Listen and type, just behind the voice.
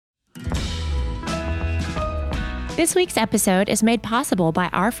This week's episode is made possible by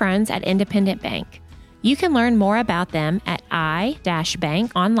our friends at Independent Bank. You can learn more about them at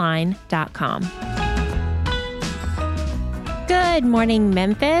i-bankonline.com. Good morning,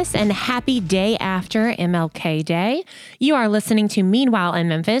 Memphis, and happy day after MLK Day. You are listening to Meanwhile in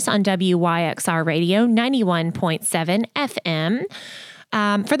Memphis on WYXR Radio 91.7 FM.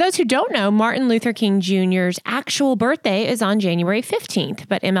 For those who don't know, Martin Luther King Jr.'s actual birthday is on January 15th,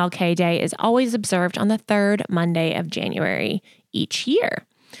 but MLK Day is always observed on the third Monday of January each year.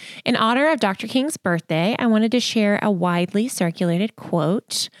 In honor of Dr. King's birthday, I wanted to share a widely circulated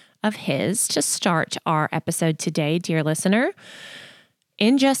quote of his to start our episode today, dear listener.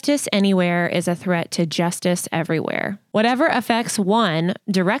 Injustice anywhere is a threat to justice everywhere. Whatever affects one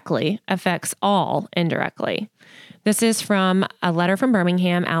directly affects all indirectly. This is from a letter from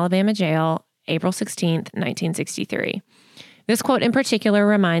Birmingham, Alabama jail, April 16th, 1963. This quote in particular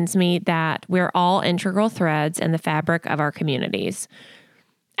reminds me that we're all integral threads in the fabric of our communities.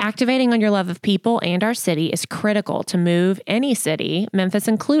 Activating on your love of people and our city is critical to move any city, Memphis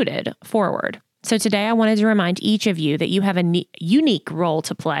included, forward. So today I wanted to remind each of you that you have a unique role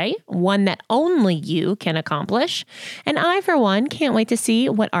to play, one that only you can accomplish. And I, for one, can't wait to see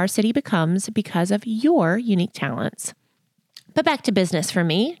what our city becomes because of your unique talents. But back to business for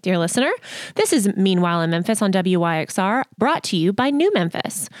me, dear listener. This is Meanwhile in Memphis on WYXR, brought to you by New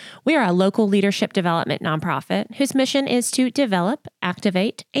Memphis. We are a local leadership development nonprofit whose mission is to develop,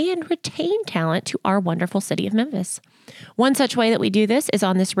 activate, and retain talent to our wonderful city of Memphis. One such way that we do this is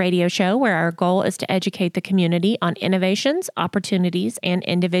on this radio show, where our goal is to educate the community on innovations, opportunities, and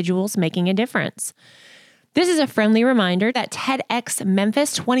individuals making a difference. This is a friendly reminder that TEDx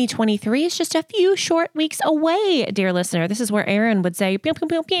Memphis 2023 is just a few short weeks away, dear listener. This is where Aaron would say, pew, pew,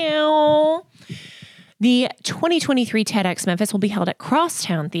 pew, pew. The 2023 TEDx Memphis will be held at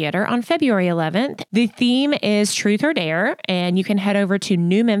Crosstown Theater on February 11th. The theme is Truth or Dare, and you can head over to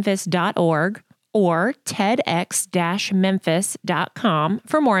newmemphis.org or tedx-memphis.com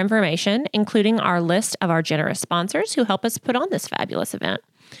for more information, including our list of our generous sponsors who help us put on this fabulous event.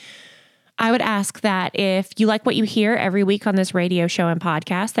 I would ask that if you like what you hear every week on this radio show and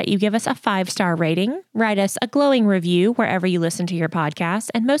podcast, that you give us a 5-star rating, write us a glowing review wherever you listen to your podcast,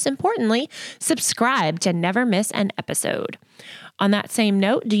 and most importantly, subscribe to never miss an episode. On that same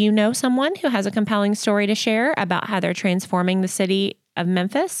note, do you know someone who has a compelling story to share about how they're transforming the city of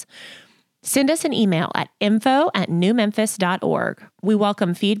Memphis? Send us an email at info@newmemphis.org. We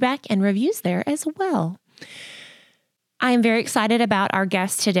welcome feedback and reviews there as well. I am very excited about our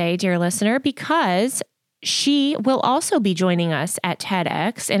guest today, dear listener, because she will also be joining us at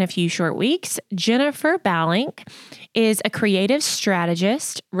TEDx in a few short weeks. Jennifer Balink is a creative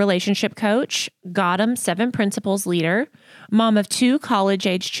strategist, relationship coach, Gotham 7 Principles leader, mom of 2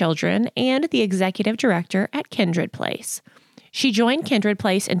 college-age children, and the executive director at Kindred Place. She joined Kindred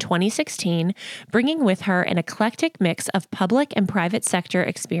Place in 2016, bringing with her an eclectic mix of public and private sector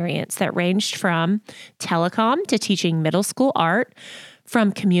experience that ranged from telecom to teaching middle school art,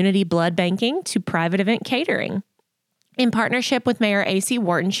 from community blood banking to private event catering. In partnership with Mayor A.C.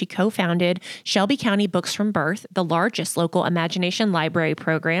 Wharton, she co-founded Shelby County Books from Birth, the largest local imagination library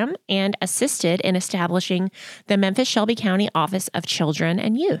program, and assisted in establishing the Memphis Shelby County Office of Children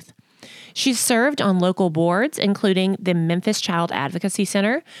and Youth. She's served on local boards, including the Memphis Child Advocacy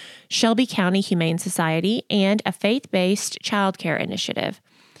Center, Shelby County Humane Society, and a faith-based child care initiative.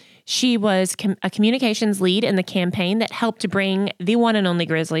 She was a communications lead in the campaign that helped to bring the one and only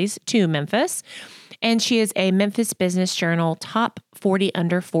Grizzlies to Memphis, and she is a Memphis Business Journal Top 40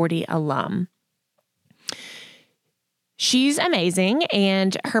 Under 40 alum. She's amazing,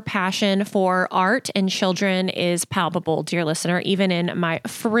 and her passion for art and children is palpable, dear listener, even in my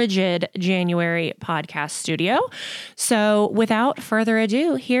frigid January podcast studio. So without further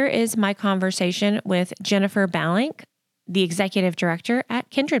ado, here is my conversation with Jennifer Balink, the executive director at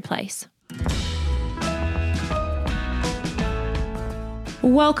Kindred Place.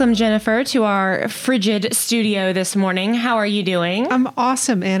 Welcome, Jennifer, to our frigid studio this morning. How are you doing? I'm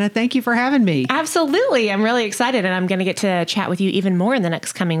awesome, Anna. Thank you for having me. Absolutely. I'm really excited, and I'm going to get to chat with you even more in the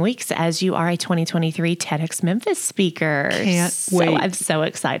next coming weeks as you are a 2023 TEDx Memphis speaker. Can't wait. I'm so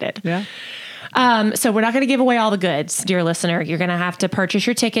excited. Yeah. So we're not going to give away all the goods, dear listener. You're going to have to purchase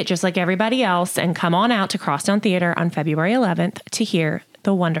your ticket just like everybody else and come on out to Crosstown Theater on February 11th to hear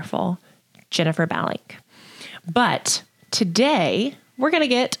the wonderful Jennifer Balink. But today, we're going to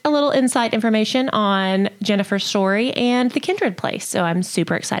get a little inside information on Jennifer's story and the Kindred Place. So I'm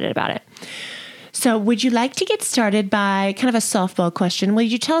super excited about it. So would you like to get started by kind of a softball question?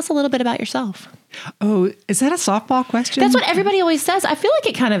 Would you tell us a little bit about yourself? Oh, is that a softball question? That's what everybody always says. I feel like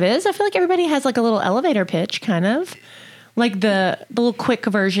it kind of is. I feel like everybody has like a little elevator pitch, kind of like the little quick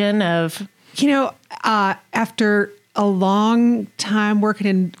version of. After a long time working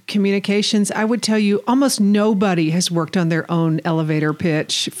in communications, I would tell you almost nobody has worked on their own elevator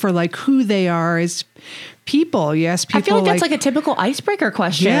pitch for like who they are as people. Yes, people. I feel like that's like a typical icebreaker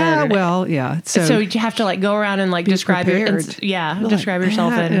question. Yeah, well, yeah. So you have to like go around and like describe prepared. Describe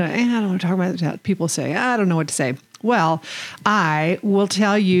yourself. I don't want to talk about that. People say, I don't know what to say. Well, I will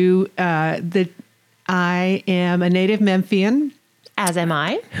tell you that I am a native Memphian. As am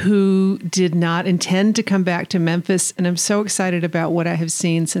I. Who did not intend to come back to Memphis. And I'm so excited about what I have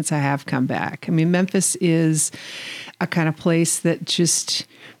seen since I have come back. I mean, Memphis is a kind of place that just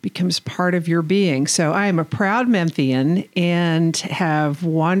becomes part of your being. So I am a proud Memphian and have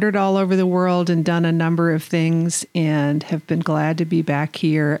wandered all over the world and done a number of things and have been glad to be back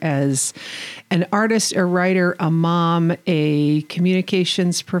here as an artist, a writer, a mom, a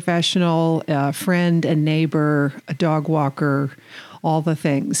communications professional, a friend, a neighbor, a dog walker, all the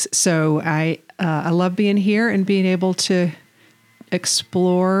things. So I love being here and being able to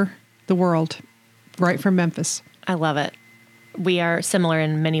explore the world right from Memphis. I love it. We are similar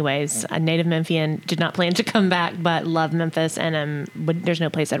in many ways. A native Memphian, did not plan to come back, but love Memphis, and there's no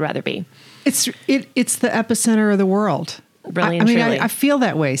place I'd rather be. It's the epicenter of the world. Really and truly. I feel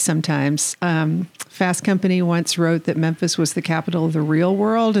that way sometimes. Fast Company once wrote that Memphis was the capital of the real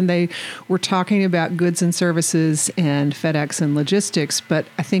world, and they were talking about goods and services and FedEx and logistics, but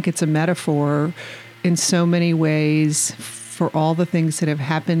I think it's a metaphor in so many ways for all the things that have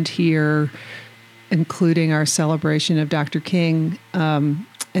happened here, including our celebration of Dr. King,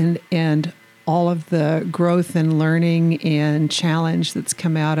 and all of the growth and learning and challenge that's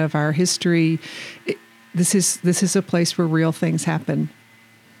come out of our history. This is a place where real things happen.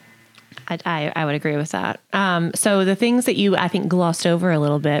 I would agree with that. So the things that you, I think, glossed over a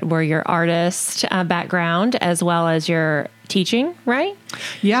little bit were your artist background as well as your teaching, right?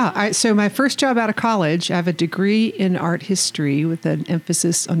 Yeah. So my first job out of college, I have a degree in art history with an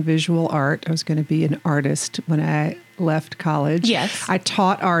emphasis on visual art. I was going to be an artist when I left college. Yes. I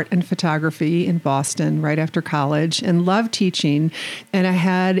taught art and photography in Boston right after college and loved teaching. And I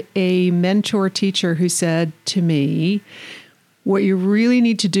had a mentor teacher who said to me, what you really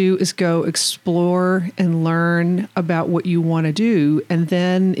need to do is go explore and learn about what you want to do. And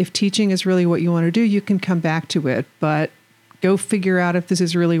then if teaching is really what you want to do, you can come back to it. But go figure out if this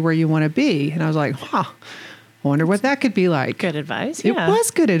is really where you want to be. And I was like, I wonder what that could be like. Good advice. Yeah. It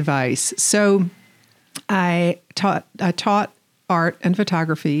was good advice. So I taught art and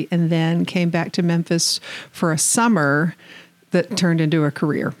photography and then came back to Memphis for a summer that turned into a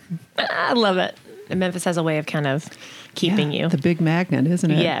career. I love it. And Memphis has a way of kind of keeping you. The big magnet,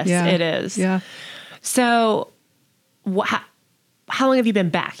 isn't it? Yes, it is. Yeah. So how long have you been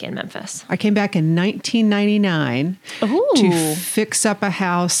back in Memphis? I came back in 1999 Ooh. to fix up a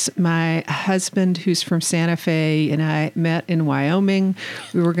house. My husband, who's from Santa Fe, and I met in Wyoming.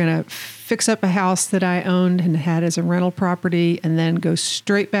 We were going to fix up a house that I owned and had as a rental property and then go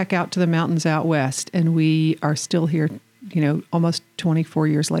straight back out to the mountains out west. And we are still here, almost 24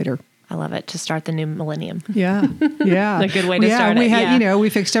 years later. I love it. To start the new millennium. Yeah. Yeah. A good way to start we it. had, we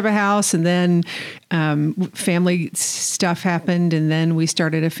fixed up a house and then family stuff happened and then we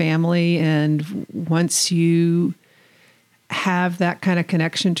started a family. And once you have that kind of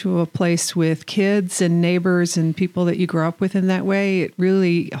connection to a place with kids and neighbors and people that you grow up with in that way, it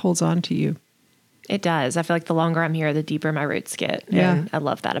really holds on to you. It does. I feel like the longer I'm here, the deeper my roots get. Yeah. And I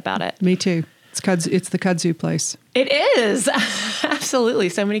love that about it. Me too. It's the kudzu place. It is. Absolutely.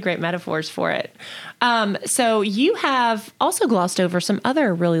 So many great metaphors for it. So you have also glossed over some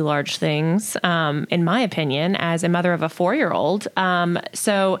other really large things, in my opinion, as a mother of a 4-year-old.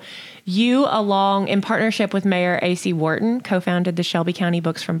 So you, along in partnership with Mayor A.C. Wharton, co-founded the Shelby County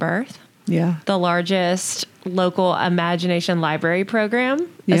Books from Birth. Yeah. The largest local imagination library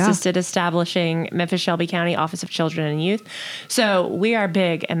program, assisted establishing Memphis Shelby County Office of Children and Youth. So we are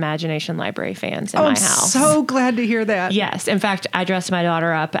big imagination library fans in my house. I'm so glad to hear that. Yes. In fact, I dressed my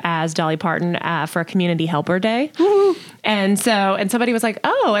daughter up as Dolly Parton for a Community Helper Day. Woo-hoo. And somebody was like,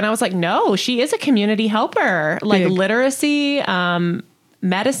 oh, and I was like, no, she is a community helper. Like Big. Literacy,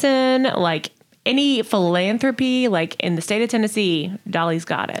 medicine, like any philanthropy, like in the state of Tennessee, Dolly's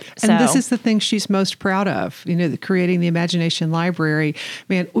got it. And this is the thing she's most proud of, creating the Imagination Library.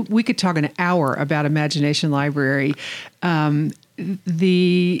 Man, we could talk an hour about Imagination Library. There's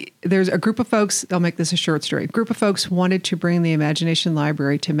a group of folks, I'll make this a short story. A group of folks wanted to bring the Imagination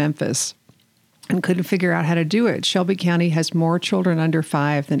Library to Memphis. and couldn't figure out how to do it. Shelby County has more children under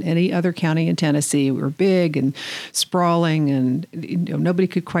 5 than any other county in Tennessee. We were big and sprawling, and nobody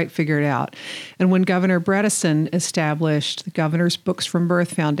could quite figure it out. And when Governor Bredesen established the Governor's Books from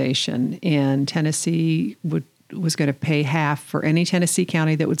Birth Foundation, and Tennessee was going to pay half for any Tennessee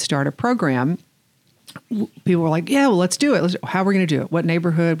county that would start a program, people were like, yeah, well, let's do it. How are we going to do it? What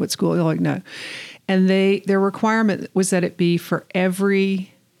neighborhood? What school? They're like, no. And their requirement was that it be for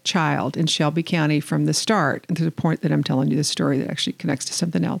every child in Shelby County from the start, and to the point that I'm telling you this story that actually connects to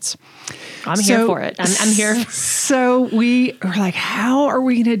something else. I'm here for it. I'm here. So we were like, how are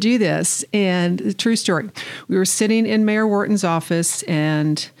we going to do this? And the true story, we were sitting in Mayor Wharton's office,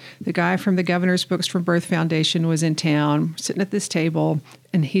 and the guy from the Governor's Books from Birth Foundation was in town, sitting at this table,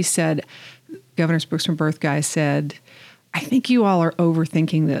 and he said, Governor's Books from Birth guy said, I think you all are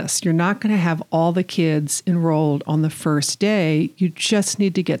overthinking this. You're not going to have all the kids enrolled on the first day. You just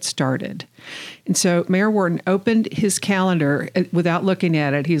need to get started. And so Mayor Wharton opened his calendar without looking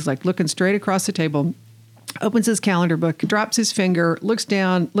at it. He's like looking straight across the table, opens his calendar book, drops his finger, looks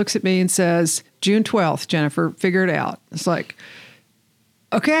down, looks at me and says, June 12th, Jennifer, figure it out. It's like,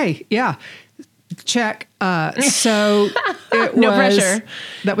 okay, yeah, check. So it no pressure.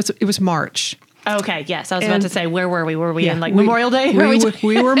 It was March. Okay, yes. I was about to say, where were we? Were we in Memorial Day?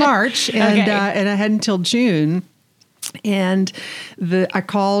 We were March, and Okay. And I had until June. And I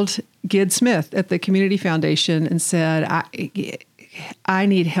called Gid Smith at the Community Foundation and said, I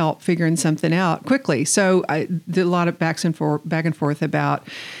need help figuring something out quickly. So I did a lot of back and forth about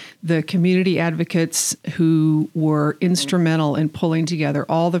the community advocates who were instrumental in pulling together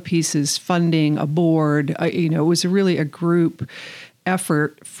all the pieces, funding, a board. It was really a group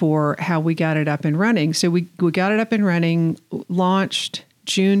effort for how we got it up and running. So we got it up and running, launched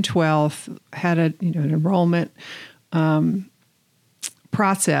June 12th, had an enrollment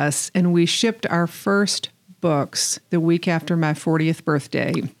process, and we shipped our first books the week after my 40th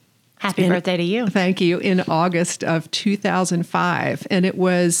birthday. Happy birthday to you. Thank you. In August of 2005. And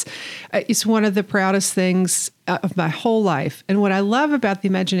it's one of the proudest things of my whole life. And what I love about the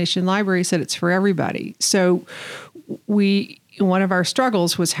Imagination Library is that it's for everybody. So one of our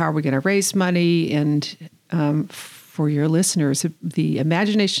struggles was, how are we going to raise money? And for your listeners, the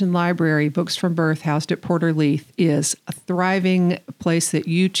Imagination Library, Books from Birth, housed at Porter Leith, is a thriving place that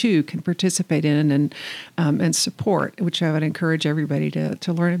you too can participate in and support, which I would encourage everybody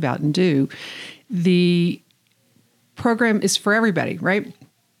to learn about and do. The program is for everybody, right?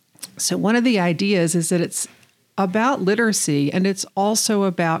 So one of the ideas is that it's about literacy, and it's also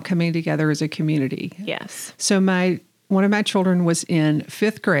about coming together as a community. Yes. So one of my children was in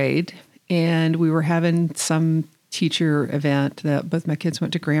 5th grade, and we were having some teacher event that both my kids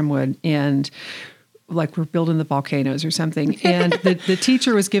went to Grahamwood, and like we're building the volcanoes or something. And the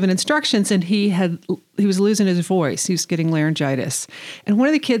teacher was given instructions, and he was losing his voice. He was getting laryngitis. And one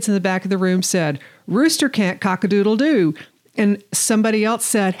of the kids in the back of the room said, "Rooster can't cock-a-doodle-doo." And somebody else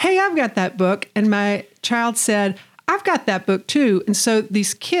said, "Hey, I've got that book." And my child said, "I've got that book too." And so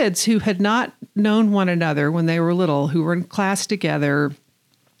these kids who had not known one another when they were little, who were in class together,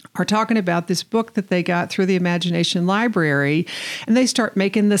 are talking about this book that they got through the Imagination Library, and they start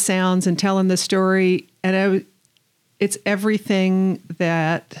making the sounds and telling the story. And it's everything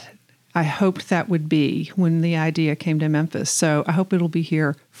that I hoped that would be when the idea came to Memphis. So I hope it'll be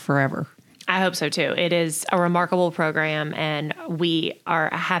here forever. I hope so too. It is a remarkable program, and we are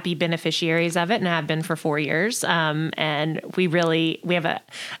happy beneficiaries of it, and have been for 4 years. And we have an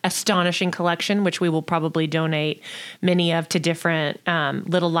astonishing collection, which we will probably donate many of to different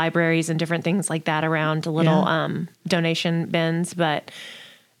little libraries and different things like that around little donation bins. But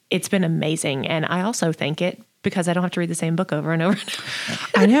it's been amazing, and I also thank it because I don't have to read the same book over and over.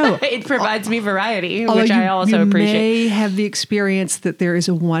 I know. It provides me variety, which I also appreciate. You may have the experience that there is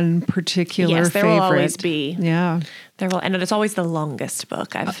one particular favorite. Yes, there will always be. Yeah. And it's always the longest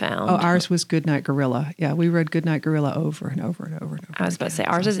book I've found. Ours was Goodnight Gorilla. Yeah, we read Goodnight Gorilla over and over and over and over. I was about to say,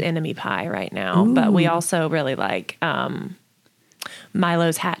 ours is Enemy Pie right now, but we also really like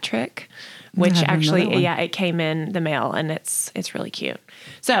Milo's Hat Trick, which actually, it came in the mail, and it's really cute.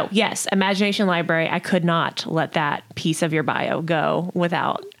 So yes, Imagination Library, I could not let that piece of your bio go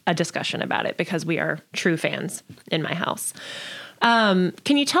without a discussion about it, because we are true fans in my house.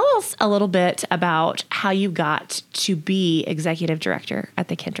 Can you tell us a little bit about how you got to be executive director at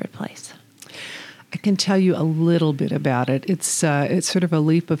the Kindred Place? I can tell you a little bit about it. It's sort of a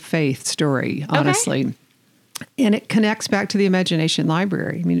leap of faith story, honestly. Okay. And it connects back to the Imagination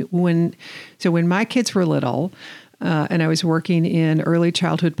Library. I mean, when my kids were little, and I was working in early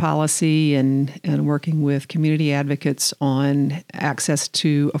childhood policy and working with community advocates on access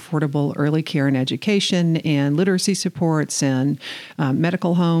to affordable early care and education and literacy supports and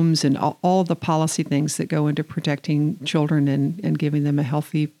medical homes and all the policy things that go into protecting children and giving them a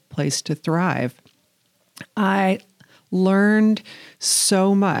healthy place to thrive. I learned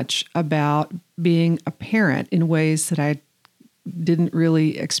so much about being a parent in ways that I didn't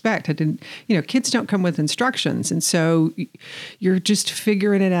really expect. Kids don't come with instructions. And so you're just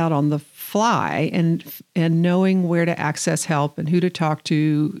figuring it out on the fly, and knowing where to access help and who to talk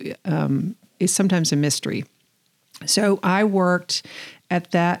to is sometimes a mystery. So I worked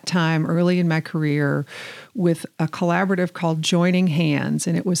at that time, early in my career, with a collaborative called Joining Hands.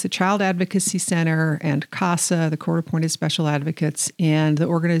 And it was the Child Advocacy Center and CASA, the Court-Appointed Special Advocates, and the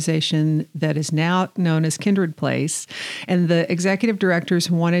organization that is now known as Kindred Place. And the executive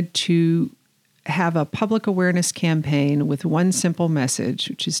directors wanted to have a public awareness campaign with one simple message,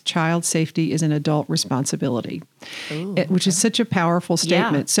 which is child safety is an adult responsibility, which is such a powerful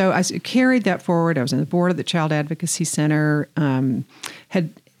statement. Yeah. So I carried that forward. I was on the board of the Child Advocacy Center,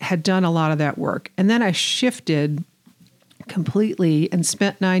 had done a lot of that work. And then I shifted completely and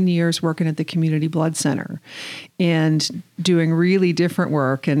spent 9 years working at the Community Blood Center and doing really different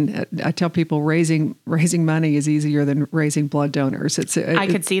work. And I tell people raising money is easier than raising blood donors. I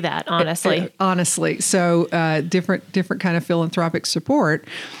could see that, honestly. Honestly. So different kind of philanthropic support.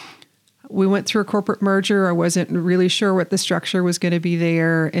 We went through a corporate merger. I wasn't really sure what the structure was going to be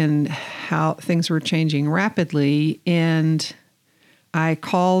there and how things were changing rapidly. And I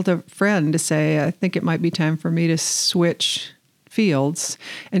called a friend to say, I think it might be time for me to switch fields.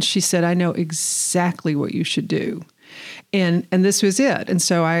 And she said, I know exactly what you should do. And this was it. And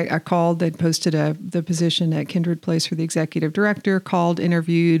so I called, they'd posted the position at Kindred Place for the executive director, called,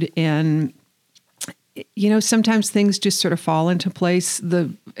 interviewed, and sometimes things just sort of fall into place,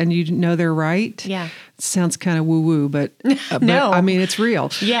 and you know they're right. Yeah. It sounds kind of woo-woo, but no. I mean, it's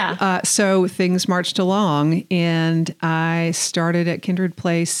real. Yeah. So things marched along, and I started at Kindred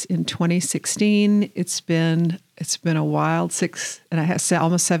Place in 2016. It's been a wild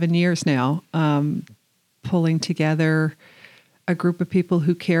almost 7 years now, pulling together a group of people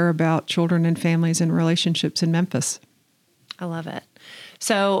who care about children and families and relationships in Memphis. I love it.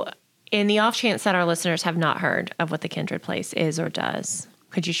 So, in the off chance that our listeners have not heard of what the Kindred Place is or does,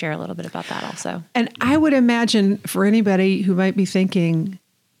 could you share a little bit about that also? And I would imagine for anybody who might be thinking,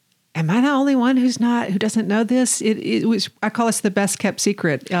 am I the only one who doesn't know this? It was, I call us the best kept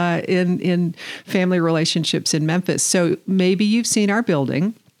secret in family relationships in Memphis. So maybe you've seen our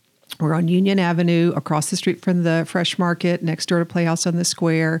building. We're on Union Avenue, across the street from the Fresh Market, next door to Playhouse on the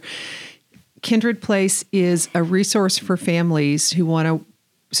Square. Kindred Place is a resource for families who want to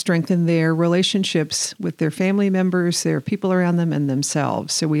strengthen their relationships with their family members, their people around them, and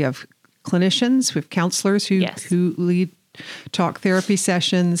themselves. So we have clinicians, we have counselors who lead talk therapy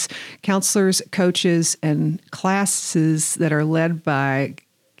sessions, counselors, coaches, and classes that are led by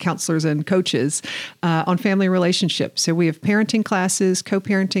counselors and coaches on family relationships. So we have parenting classes,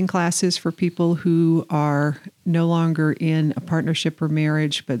 co-parenting classes for people who are no longer in a partnership or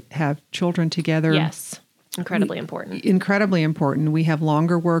marriage but have children together. Yes. Incredibly important. Incredibly important. We have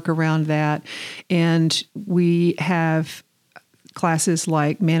longer work around that. And we have classes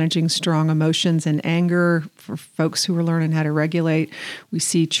like managing strong emotions and anger for folks who are learning how to regulate. We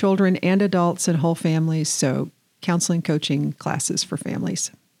see children and adults and whole families. So counseling, coaching classes for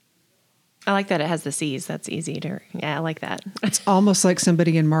families. I like that it has the C's. That's easy to, I like that. It's almost like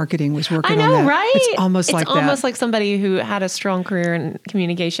somebody in marketing was working on that. I know, right? It's almost like somebody who had a strong career in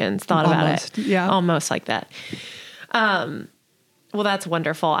communications thought about it. Yeah. Almost like that. Well, that's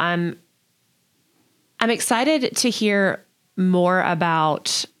wonderful. I'm excited to hear more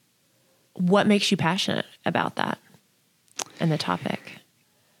about what makes you passionate about that and the topic.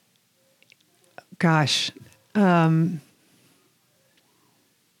 Gosh.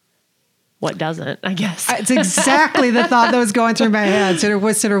 What doesn't, I guess. It's exactly the thought that was going through my head. So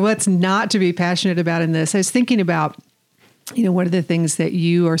what's not to be passionate about in this? I was thinking about, one of the things that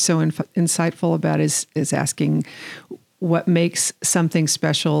you are so insightful about is asking what makes something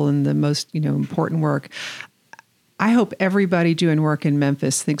special and the most, important work. I hope everybody doing work in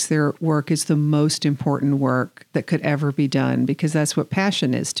Memphis thinks their work is the most important work that could ever be done, because that's what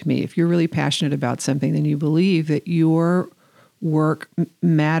passion is to me. If you're really passionate about something, then you believe that your work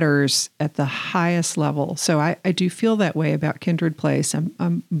matters at the highest level. So I do feel that way about Kindred Place.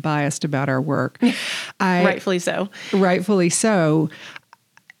 I'm biased about our work. Rightfully so. Rightfully so.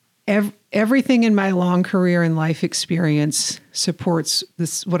 Everything in my long career and life experience supports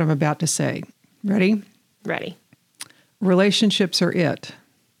this, what I'm about to say. Ready? Ready. Relationships are it.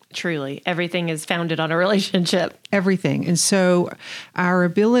 Truly, everything is founded on a relationship. Everything. And so our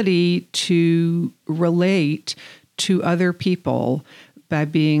ability to relate to other people by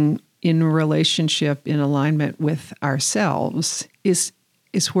being in a relationship in alignment with ourselves is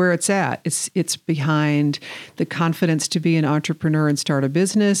where it's at. It's behind the confidence to be an entrepreneur and start a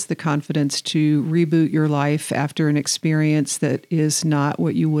business, the confidence to reboot your life after an experience that is not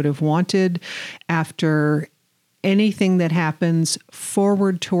what you would have wanted, after anything that happens,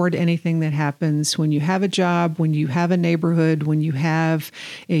 forward toward anything that happens, when you have a job, when you have a neighborhood, when you have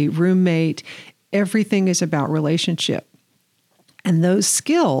a roommate, everything is about relationship. And those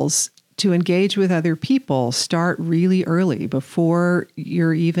skills to engage with other people start really early, before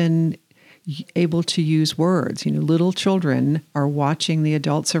you're even able to use words. Little children are watching the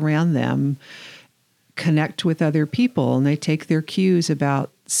adults around them connect with other people, and they take their cues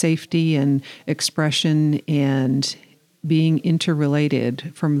about safety and expression and being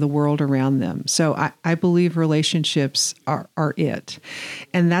interrelated from the world around them. So I believe relationships are it.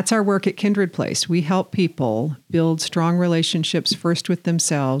 And that's our work at Kindred Place. We help people build strong relationships, first with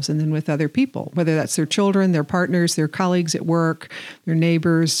themselves and then with other people, whether that's their children, their partners, their colleagues at work, their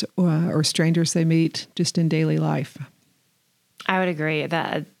neighbors, or strangers they meet just in daily life. I would agree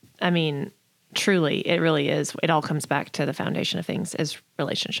that, truly, it really is. It all comes back to the foundation of things is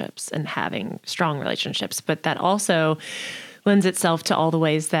relationships and having strong relationships. But that also lends itself to all the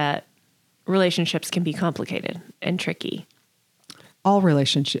ways that relationships can be complicated and tricky. All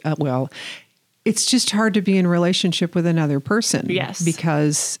relationships, it's just hard to be in relationship with another person. Yes.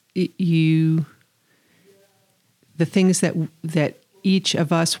 Because the things that each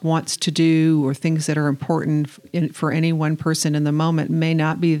of us wants to do, or things that are important for any one person in the moment, may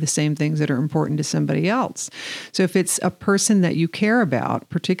not be the same things that are important to somebody else. So if it's a person that you care about,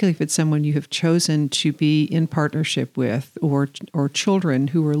 particularly if it's someone you have chosen to be in partnership with, or children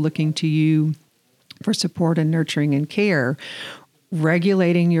who are looking to you for support and nurturing and care,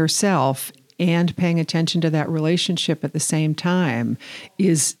 regulating yourself and paying attention to that relationship at the same time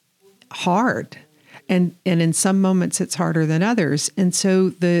is hard. And in some moments it's harder than others. And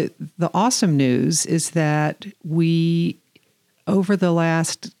so the awesome news is that we, over the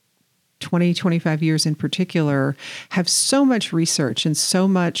last 20, 25 years in particular, have so much research and so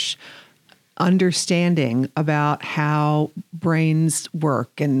much understanding about how brains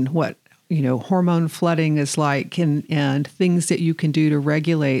work and what hormone flooding is like, and things that you can do to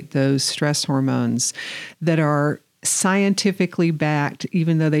regulate those stress hormones that are scientifically backed,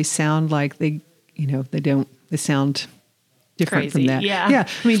 even though they sound like they sound different Crazy. From that. Yeah.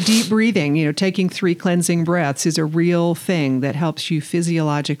 Deep breathing, taking 3 cleansing breaths is a real thing that helps you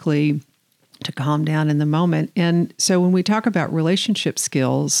physiologically to calm down in the moment. And so when we talk about relationship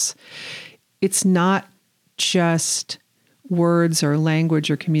skills, it's not just words or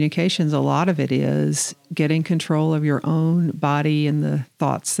language or communications. A lot of it is getting control of your own body and the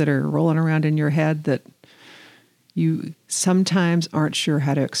thoughts that are rolling around in your head that you sometimes aren't sure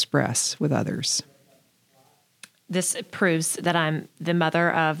how to express with others. This proves that I'm the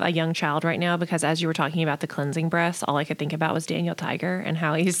mother of a young child right now, because as you were talking about the cleansing breaths, all I could think about was Daniel Tiger and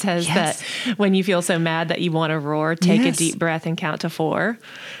how he says that when you feel so mad that you want to roar, take a deep breath and count to 4.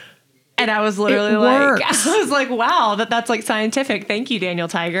 And I was literally wow, that's like scientific. Thank you, Daniel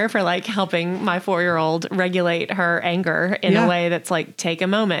Tiger, for like helping my 4-year-old regulate her anger in a way that's like, take a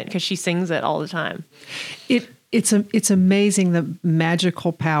moment, because she sings it all the time. It's amazing the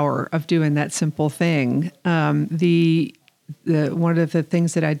magical power of doing that simple thing. The one of the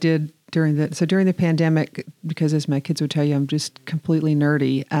things that I did during the pandemic, because as my kids would tell you, I'm just completely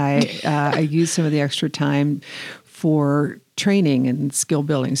nerdy. I used some of the extra time for training and skill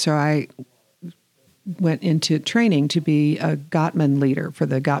building. So I went into training to be a Gottman leader for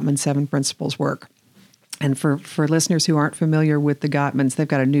the Gottman 7 Principles work. And for listeners who aren't familiar with the Gottmans, they've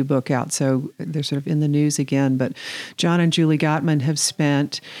got a new book out, so they're sort of in the news again. But John and Julie Gottman have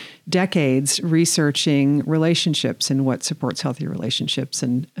spent decades researching relationships and what supports healthy relationships.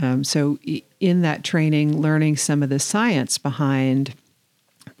 And so in that training, learning some of the science behind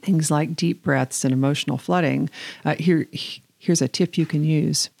things like deep breaths and emotional flooding, here's a tip you can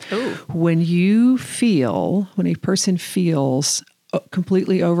use. Ooh. When a person feels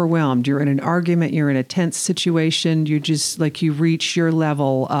completely overwhelmed, you're in an argument, you're in a tense situation, you just like you reach your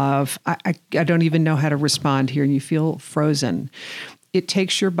level of, I don't even know how to respond here, and you feel frozen. It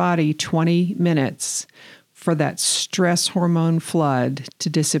takes your body 20 minutes for that stress hormone flood to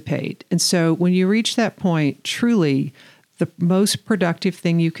dissipate. And so when you reach that point, truly, the most productive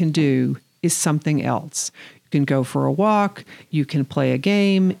thing you can do is something else. You can go for a walk, you can play a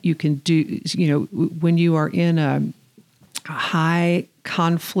game, you can do, when you are in a high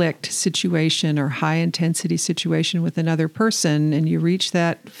conflict situation or high intensity situation with another person and you reach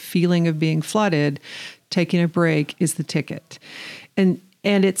that feeling of being flooded, taking a break is the ticket. And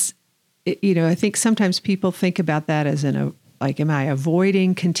it's, I think sometimes people think about that as am I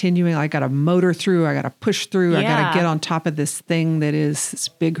avoiding continuing? I got to motor through, I got to push through, I got to get on top of this thing that is this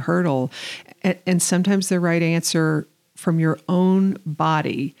big hurdle. And sometimes the right answer from your own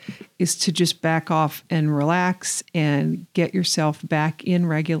body is to just back off and relax and get yourself back in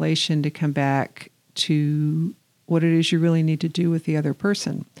regulation to come back to what it is you really need to do with the other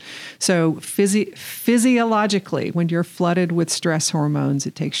person. So physiologically, when you're flooded with stress hormones,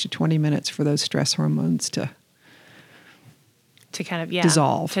 it takes you 20 minutes for those stress hormones to kind of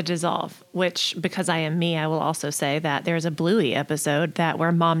dissolve, which, because I am me, I will also say that there's a Bluey episode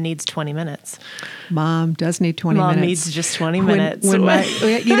where mom needs 20 minutes. Mom does need 20 minutes. Mom needs just 20 minutes. And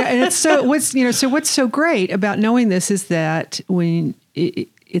it's so what's so great about knowing this is that when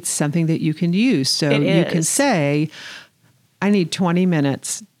it's something that you can use. So you can say, I need 20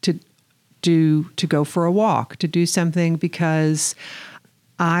 minutes to go for a walk, to do something because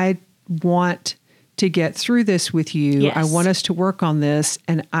I want to get through this with you. Yes. I want us to work on this,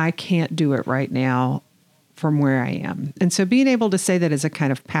 and I can't do it right now from where I am. And so being able to say that is a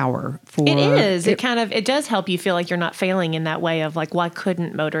kind of power for it is. It does help you feel like you're not failing in that way of like, well, I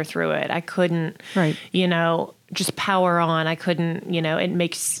couldn't motor through it. I couldn't, just power on. I couldn't, it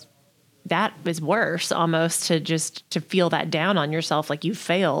makes that is worse almost to feel that down on yourself, like you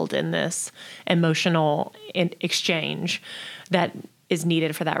failed in this emotional exchange that is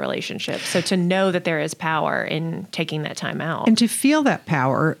needed for that relationship. So to know that there is power in taking that time out. And to feel that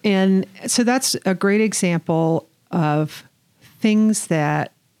power. And so that's a great example of things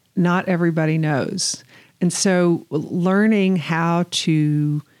that not everybody knows. And so learning how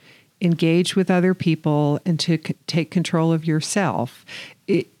to engage with other people and to take control of yourself,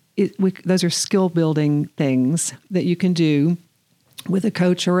 those are skill building things that you can do with a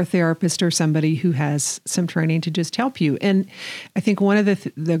coach or a therapist or somebody who has some training to just help you. And I think one of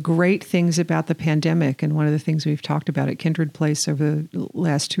the great things about the pandemic, and one of the things we've talked about at Kindred Place over the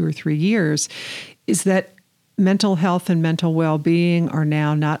last 2 or 3 years, is that mental health and mental well-being are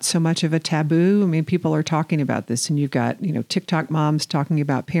now not so much of a taboo. I mean, people are talking about this, and you've got, TikTok moms talking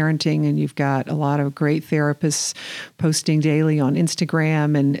about parenting, and you've got a lot of great therapists posting daily on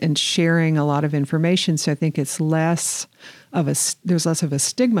Instagram and sharing a lot of information. So I think it's there's less of a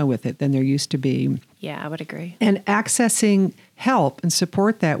stigma with it than there used to be. Yeah, I would agree. And accessing help and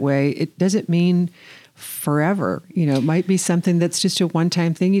support that way, it doesn't mean forever. It might be something that's just a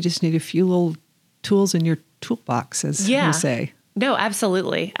one-time thing. You just need a few little tools in your toolbox, as you say. No,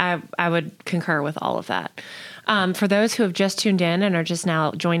 absolutely. I would concur with all of that. For those who have just tuned in and are just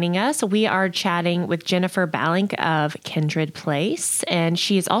now joining us, we are chatting with Jennifer Balink of Kindred Place, and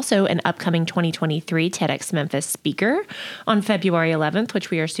she is also an upcoming 2023 TEDx Memphis speaker on February 11th,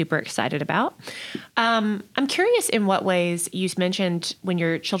 which we are super excited about. I'm curious in what ways you mentioned when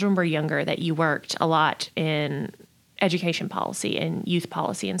your children were younger that you worked a lot in education policy and youth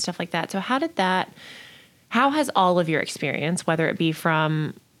policy and stuff like that. So how has all of your experience, whether it be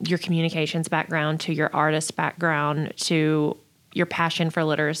from your communications background to your artist background to your passion for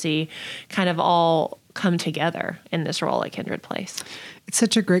literacy, kind of all come together in this role at Kindred Place? It's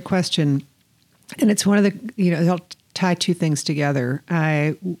such a great question. And it's one of the, I'll tie two things together.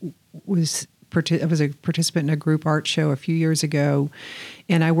 I was a participant in a group art show a few years ago,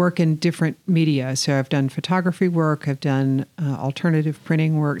 and I work in different media. So I've done photography work, I've done alternative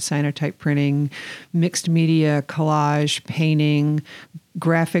printing work, cyanotype printing, mixed media, collage, painting,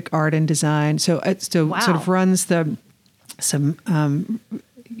 graphic art and design. So it sort of runs a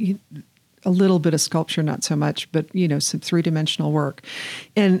little bit of sculpture, not so much, but some three-dimensional work.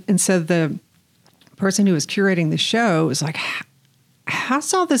 And so the person who was curating the show was like,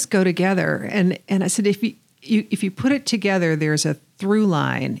 how's all this go together? And I said, if you put it together, there's a through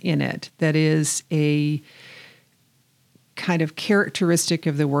line in it that is a kind of characteristic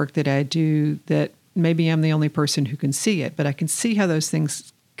of the work that I do that maybe I'm the only person who can see it, but I can see how those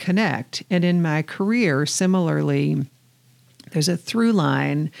things connect. And in my career, similarly, there's a through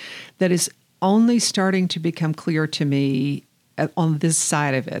line that is only starting to become clear to me on this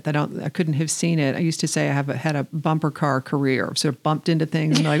side of it. I couldn't have seen it. I used to say I had a bumper car career, sort of bumped into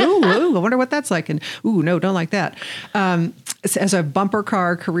things and like, ooh, I wonder what that's like. And ooh, no, don't like that. As a bumper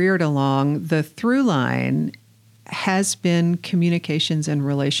car careered along, the through line has been communications and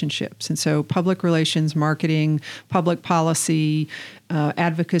relationships. And so public relations, marketing, public policy,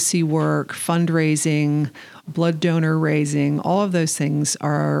 advocacy work, fundraising, blood donor raising, all of those things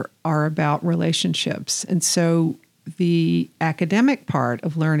are about relationships. And so the academic part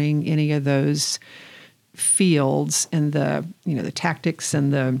of learning any of those fields and the tactics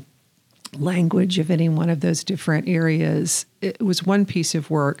and the language of any one of those different areas, it was one piece of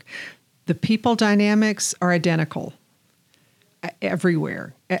work. The people dynamics are identical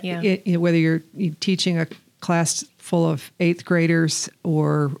everywhere. Yeah. Whether you're teaching a class full of 8th graders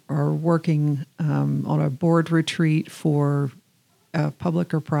or working on a board retreat for a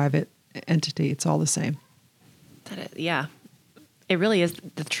public or private entity, it's all the same. Yeah. It really is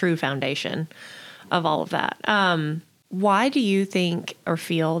the true foundation of all of that. Why do you think or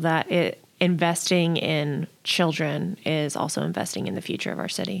feel that investing in children is also investing in the future of our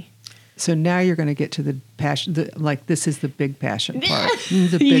city? So now you're going to get to the passion. This is the big passion part.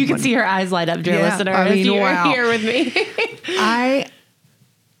 The big you can one. see her eyes light up, dear listener, I mean, as you're wow. here with me. I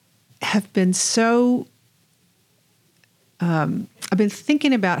have been so... I've been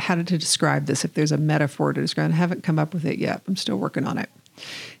thinking about how to describe this, if there's a metaphor to describe it. I haven't come up with it yet. I'm still working on it.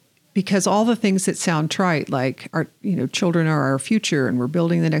 Because all the things that sound trite, like children are our future and we're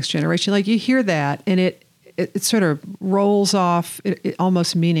building the next generation, like you hear that and it sort of rolls off it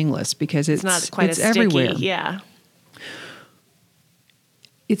almost meaningless because it's not quite it's as sticky. Everywhere. Yeah.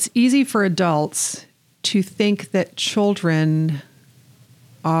 It's easy for adults to think that children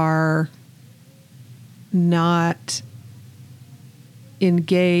are not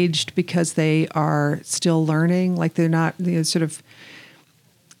engaged because they are still learning, like they're not sort of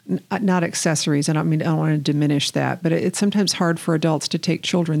not accessories. I don't want to diminish that, but it's sometimes hard for adults to take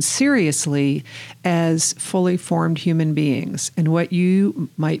children seriously as fully formed human beings. And what you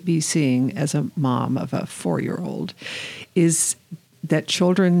might be seeing as a mom of a 4-year-old is that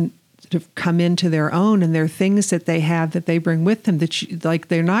children sort of come into their own, and there are things that they have that they bring with them that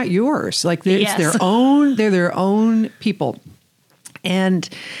they're not yours. Like it's their own. They're their own people, and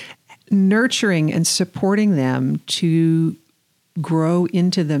nurturing and supporting them to grow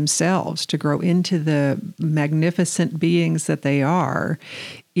into themselves, to grow into the magnificent beings that they are,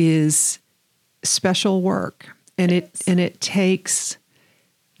 is special work. And it takes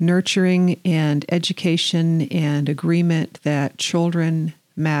nurturing and education and agreement that children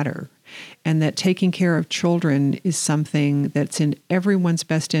matter, and that taking care of children is something that's in everyone's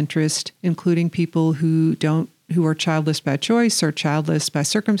best interest, including people who are childless by choice or childless by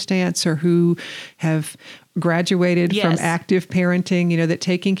circumstance, or who have graduated from active parenting, that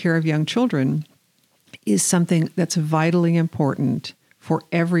taking care of young children is something that's vitally important for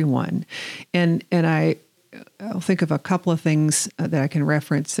everyone. And I'll think of a couple of things that I can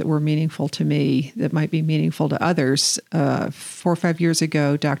reference that were meaningful to me that might be meaningful to others. 4 or 5 years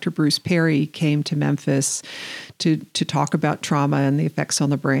ago, Dr. Bruce Perry came to Memphis to talk about trauma and the effects on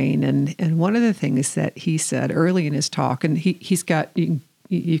the brain. And one of the things that he said early in his talk, and he's got...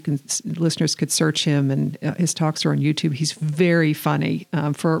 listeners could search him, and his talks are on YouTube. He's very funny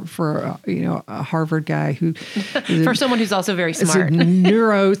for a Harvard guy who for someone who's also very smart.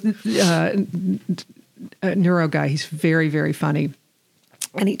 A neuro guy. He's very, very funny,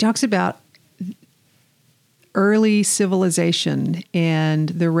 and he talks about early civilization and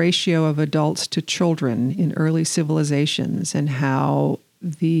the ratio of adults to children in early civilizations, and how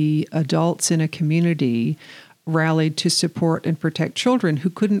the adults in a community rallied to support and protect children who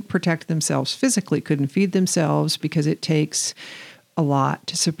couldn't protect themselves physically, couldn't feed themselves, because it takes a lot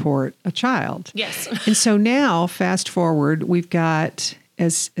to support a child. Yes. And so now, fast forward, we've got,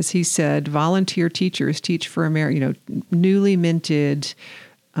 as he said, volunteer teachers teach for newly minted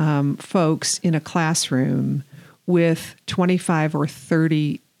folks in a classroom with 25 or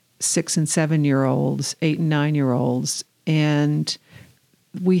 30 6 and 7-year-olds, 8 and 9-year-olds, and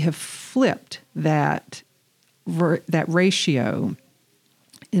we have flipped that ratio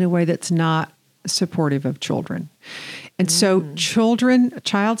in a way that's not supportive of children. And so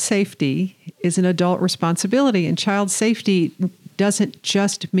child safety is an adult responsibility, and child safety doesn't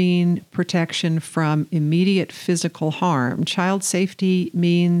just mean protection from immediate physical harm. Child safety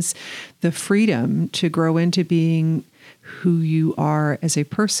means the freedom to grow into being who you are as a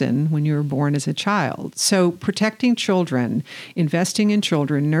person when you were born as a child. So protecting children, investing in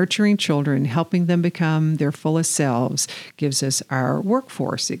children, nurturing children, helping them become their fullest selves gives us our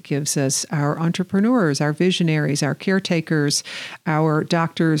workforce. It gives us our entrepreneurs, our visionaries, our caretakers, our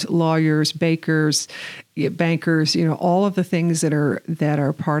doctors, lawyers, bakers, bankers, all of the things that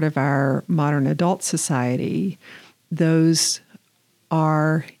are part of our modern adult society. Those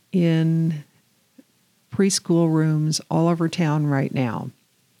are in preschool rooms all over town right now.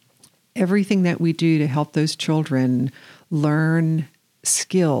 Everything that we do to help those children learn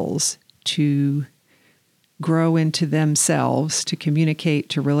skills to grow into themselves, to communicate,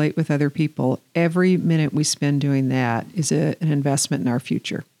 to relate with other people, every minute we spend doing that is an investment in our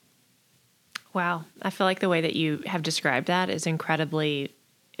future. Wow. I feel like the way that you have described that is incredibly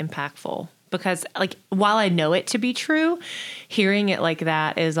impactful, because like, while I know it to be true, hearing it like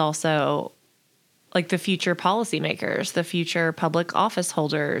that is also like the future policymakers, the future public office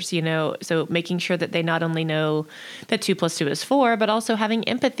holders, you know, so making sure that they not only know that 2 + 2 is 4, but also having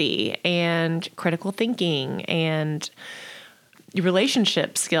empathy and critical thinking and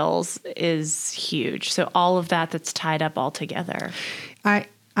relationship skills is huge. So all of that's tied up all together.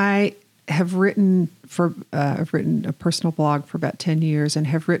 I have written I've written a personal blog for about 10 years and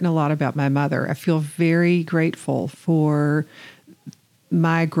have written a lot about my mother. I feel very grateful for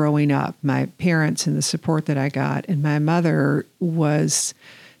my growing up, my parents and the support that I got. And my mother was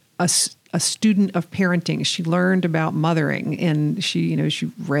a student of parenting. She learned about mothering, and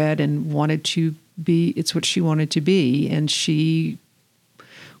she read and wanted to be, it's what she wanted to be. And she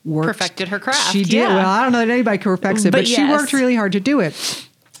perfected her craft. She did. Yeah. Well, I don't know that anybody perfects it, but yes. She worked really hard to do it.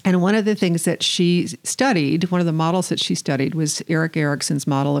 And one of the things that she studied, one of the models that she studied, was Erik Erikson's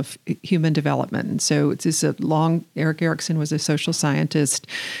model of human development. And so it's just Erik Erikson was a social scientist,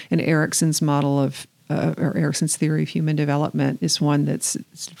 and Erikson's model of, or Erikson's theory of human development is one that's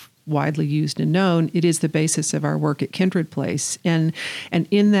widely used and known. It is the basis of our work at Kindred Place. And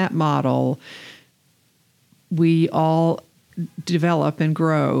in that model, we all develop and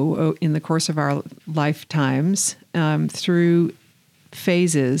grow in the course of our lifetimes through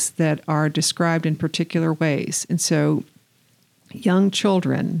phases that are described in particular ways. And so young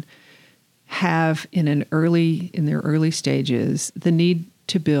children have in their early stages the need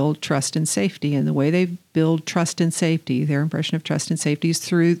to build trust and safety. And the way they build trust and safety, their impression of trust and safety, is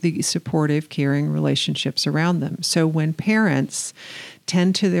through the supportive, caring relationships around them. So when parents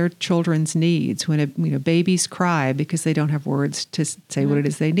tend to their children's needs, when babies cry because they don't have words to say what it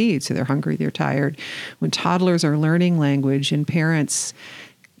is they need, so they're hungry, they're tired. When toddlers are learning language, and parents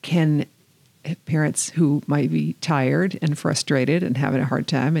who might be tired and frustrated and having a hard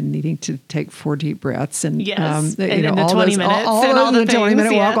time and needing to take 4 deep breaths and yes, and the 20 minutes and all the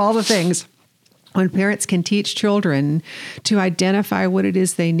 20-minute walk, yeah. all the things. When parents can teach children to identify what it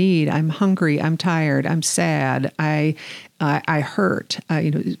is they need, I'm hungry, I'm tired, I'm sad, I hurt,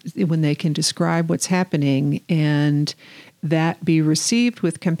 when they can describe what's happening and that be received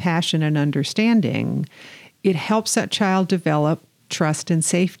with compassion and understanding, it helps that child develop trust and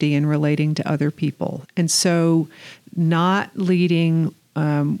safety in relating to other people. And so not leading,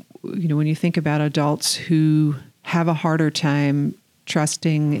 when you think about adults who have a harder time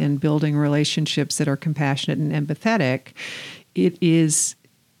trusting and building relationships that are compassionate and empathetic, it is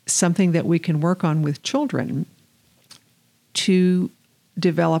something that we can work on with children to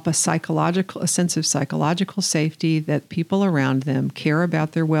develop a sense of psychological safety, that people around them care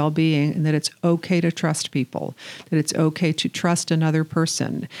about their well-being, and that it's okay to trust people, that it's okay to trust another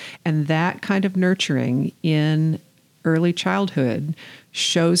person. And that kind of nurturing in early childhood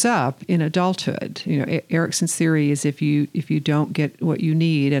shows up in adulthood. Erikson's theory is if you don't get what you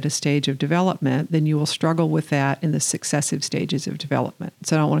need at a stage of development, then you will struggle with that in the successive stages of development.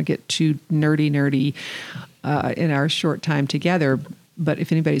 So I don't want to get too nerdy in our short time together, but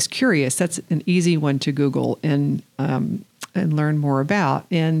if anybody's curious, that's an easy one to Google and learn more about,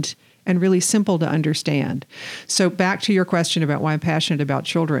 and really simple to understand. So back to your question about why I'm passionate about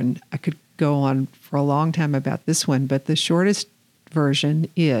children, I could go on for a long time about this one, but the shortest version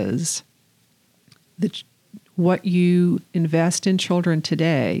is that what you invest in children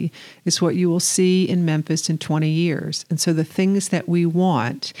today is what you will see in Memphis in 20 years. And so the things that we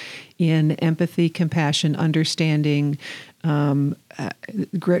want in empathy, compassion, understanding,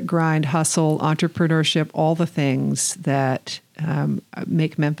 grit, grind, hustle, entrepreneurship, all the things that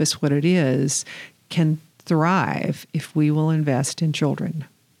make Memphis what it is, can thrive if we will invest in children.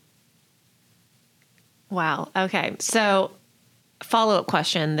 Wow. Okay. So follow-up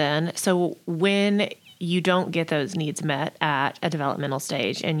question then. So when you don't get those needs met at a developmental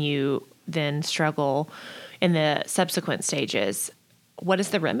stage and you then struggle in the subsequent stages, what is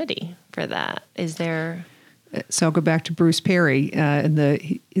the remedy for that? Is there... So I'll go back to Bruce Perry in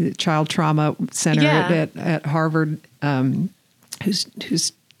the Child Trauma Center at Harvard,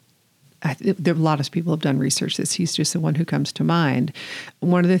 who's there are a lot of people have done research this. He's just the one who comes to mind.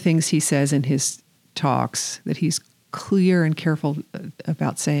 One of the things he says in his talks that he's clear and careful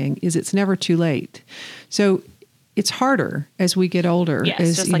about saying is it's never too late. So it's harder as we get older.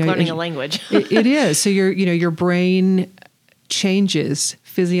 Yes, just like learning a language. It is. So your brain changes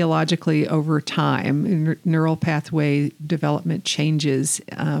physiologically over time. Neural pathway development changes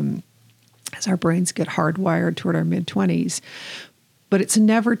as our brains get hardwired toward our mid-20s. But it's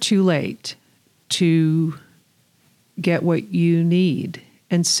never too late to get what you need.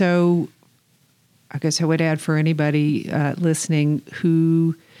 And so I guess I would add for anybody listening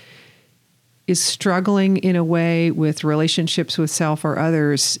who is struggling in a way with relationships with self or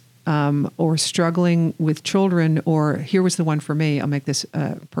others, or struggling with children, or here was the one for me. I'll make this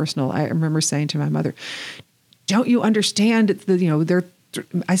personal. I remember saying to my mother, "Don't you understand?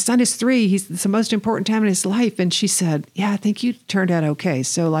 My son is 3. It's the most important time in his life." And she said, "Yeah, I think you turned out okay.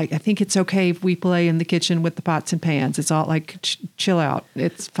 So I think it's okay if we play in the kitchen with the pots and pans. It's all chill out.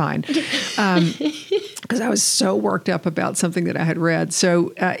 It's fine." Because I was so worked up about something that I had read.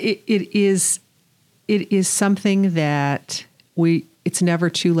 So it is something that it's never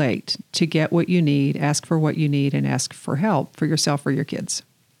too late to get what you need, ask for what you need, and ask for help for yourself or your kids.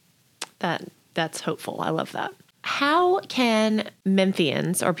 That's hopeful. I love that. How can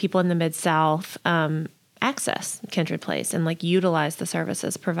Memphians or people in the Mid-South access Kindred Place and utilize the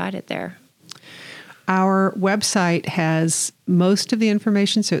services provided there? Our website has most of the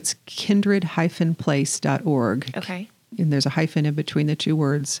information, so it's kindred-place.org. Okay. And there's a hyphen in between the two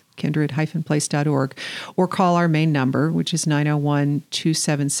words, kindred-place.org. Or call our main number, which is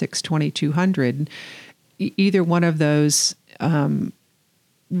 901-276-2200. Either one of those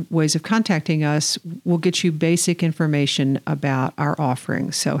ways of contacting us will get you basic information about our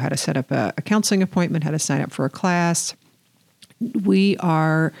offerings. So how to set up a counseling appointment, how to sign up for a class. We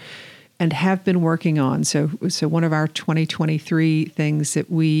are and have been working on. So one of our 2023 things that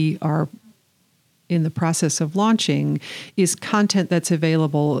we are in the process of launching is content that's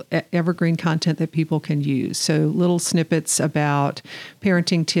available, evergreen content that people can use. So little snippets about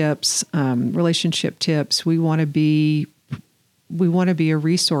parenting tips, relationship tips. We want to be a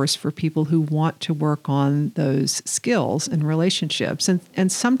resource for people who want to work on those skills and relationships.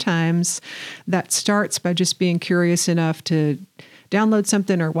 And sometimes that starts by just being curious enough to download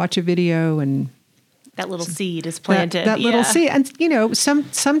something or watch a video, and that little seed is planted. That little seed. And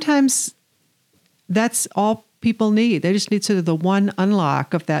sometimes that's all people need. They just need sort of the one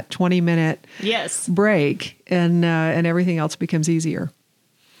unlock of that 20-minute break, and everything else becomes easier.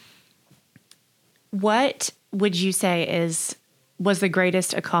 What would you say was the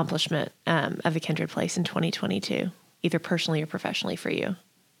greatest accomplishment of the Kindred Place in 2022, either personally or professionally for you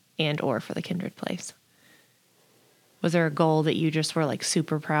and or for the Kindred Place? Was there a goal that you just were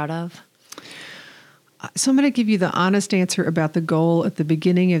super proud of? So I'm going to give you the honest answer about the goal at the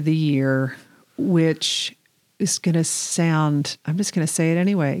beginning of the year, which is going to sound, I'm just going to say it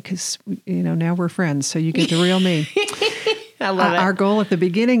anyway, because, now we're friends, so you get the real me. I love it. Our goal at the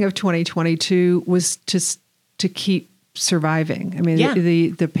beginning of 2022 was to keep surviving. I mean,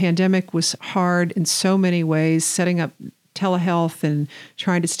 the pandemic was hard in so many ways, setting up telehealth and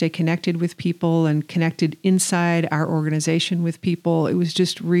trying to stay connected with people and connected inside our organization with people. It was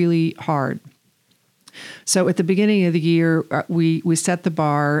just really hard. So at the beginning of the year, we set the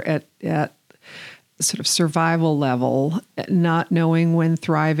bar at sort of survival level, not knowing when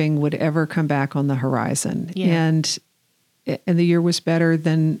thriving would ever come back on the horizon. Yeah. And the year was better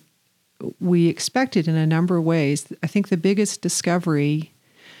than we expected in a number of ways. I think the biggest discovery,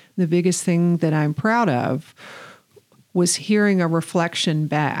 the biggest thing that I'm proud of, was hearing a reflection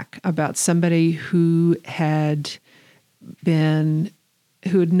back about somebody who had known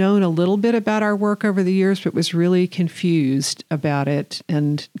a little bit about our work over the years, but was really confused about it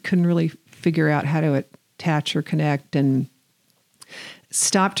and couldn't really figure out how to attach or connect, and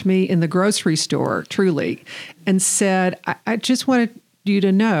stopped me in the grocery store, truly, and said, I just wanted you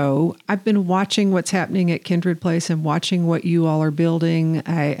to know, I've been watching what's happening at Kindred Place and watching what you all are building.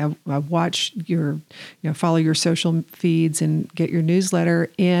 I watch follow your social feeds and get your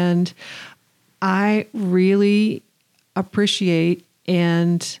newsletter, and I really appreciate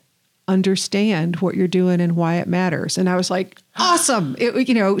and understand what you're doing and why it matters. And I was like, awesome.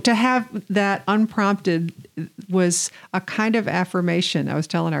 To have that unprompted was a kind of affirmation. I was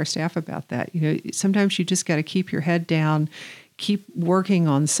telling our staff about that. Sometimes you just got to keep your head down, keep working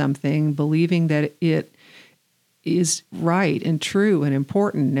on something, believing that it is right and true and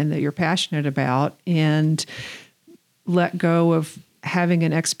important and that you're passionate about, and let go of having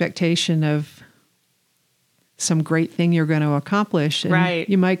an expectation of some great thing you're going to accomplish. And right.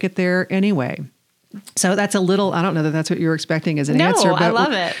 You might get there anyway. So that's a little, I don't know that that's what you're expecting as an answer. No, I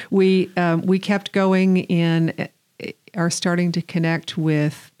love it. We kept going and are starting to connect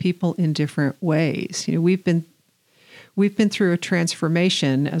with people in different ways. We've been we've been through a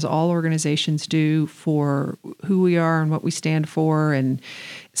transformation, as all organizations do, for who we are and what we stand for. And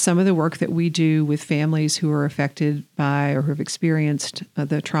some of the work that we do with families who are affected by or who have experienced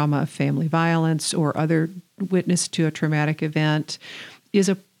the trauma of family violence or other witness to a traumatic event is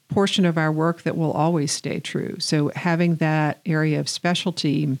a portion of our work that will always stay true. So having that area of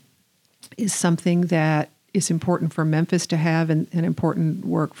specialty is something that is important for Memphis to have, and important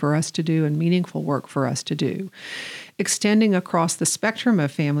work for us to do, and meaningful work for us to do. Extending across the spectrum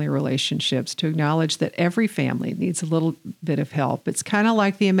of family relationships to acknowledge that every family needs a little bit of help. It's kind of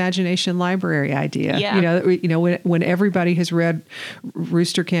like the imagination library idea. Yeah. When everybody has read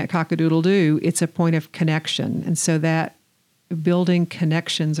Rooster Can't Cock-a-Doodle-Doo, it's a point of connection. And so that building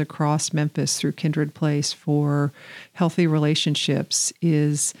connections across Memphis through Kindred Place for healthy relationships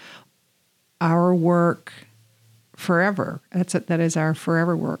is our work forever. That is our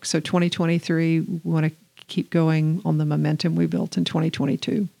forever work. So 2023, we want to keep going on the momentum we built in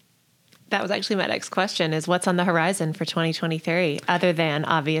 2022. That was actually my next question, is what's on the horizon for 2023, other than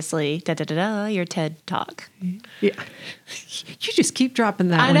obviously your TED Talk? Yeah. You just keep dropping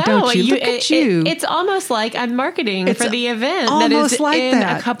that I one, know. don't you? Look at you. It's almost like I'm marketing for the event that almost is like in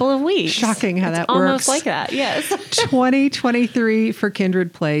that. a couple of weeks. Shocking how that almost works. like that, yes. 2023 for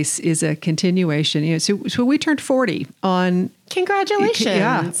Kindred Place is a continuation. So we turned 40 on...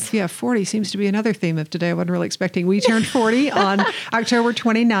 Congratulations. Yeah, 40 seems to be another theme of today. I wasn't really expecting. We turned 40 on October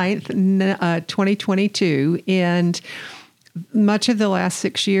 29th, 2022. And much of the last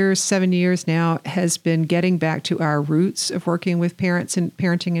 7 years now has been getting back to our roots of working with parents and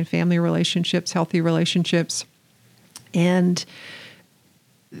parenting and family relationships, healthy relationships. And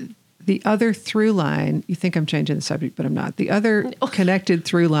the other through line, you think I'm changing the subject, but I'm not. The other connected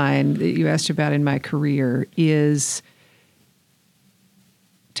through line that you asked about in my career is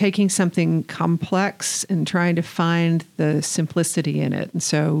taking something complex and trying to find the simplicity in it. And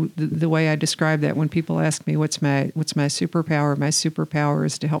so the way I describe that, when people ask me what's my superpower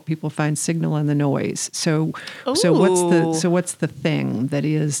is to help people find signal in the noise. So what's the thing that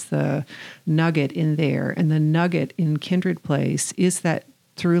is the nugget in there? And the nugget in Kindred Place is that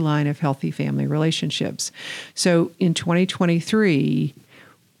through line of healthy family relationships. So in 2023,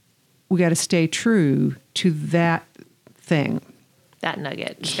 we got to stay true to that thing. That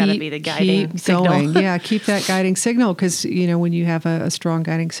nugget. It's got to be the guiding signal. Going. Yeah, keep that guiding signal, because when you have a strong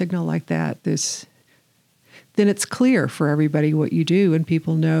guiding signal like that, then it's clear for everybody what you do, and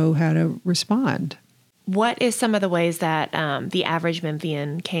people know how to respond. What is some of the ways that the average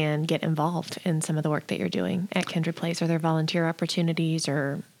Memphian can get involved in some of the work that you're doing at Kindred Place? Are there volunteer opportunities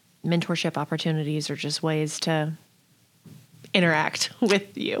or mentorship opportunities, or just ways to interact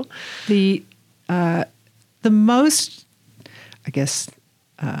with you? The most, I guess,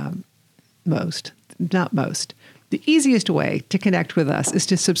 the easiest way to connect with us is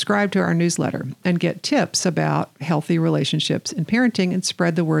to subscribe to our newsletter and get tips about healthy relationships and parenting, and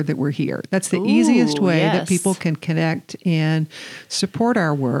spread the word that we're here. That's the easiest way that people can connect and support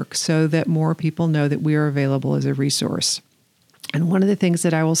our work, so that more people know that we are available as a resource. And one of the things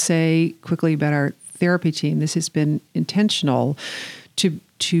that I will say quickly about our therapy team, this has been intentional,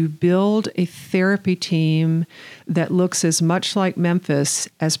 to build a therapy team that looks as much like Memphis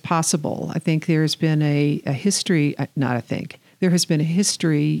as possible. I think there's been a history, there has been a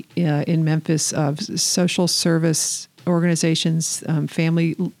history in Memphis of social service organizations,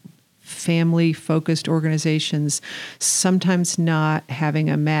 family-focused organizations, sometimes not having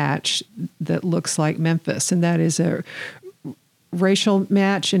a match that looks like Memphis. And that is a racial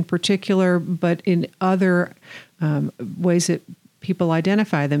match in particular, but in other ways that people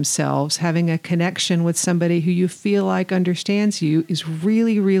identify themselves, having a connection with somebody who you feel like understands you is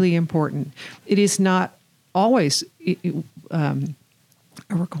really, really important. It is not always a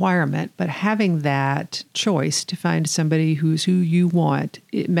requirement, but having that choice to find somebody who's who you want,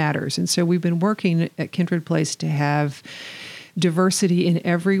 it matters. And so we've been working at Kindred Place to have diversity in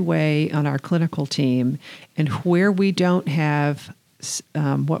every way on our clinical team, and where we don't have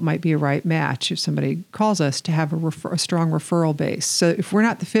what might be a right match, if somebody calls us, to have a strong referral base. So if we're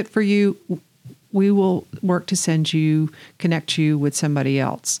not the fit for you, we will work to connect you with somebody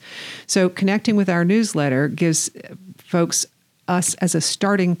else. So connecting with our newsletter gives folks us as a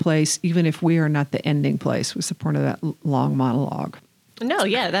starting place, even if we are not the ending place, was the point of that long monologue. No,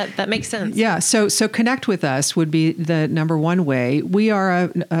 yeah, that makes sense. Yeah, so connect with us would be the number one way. We are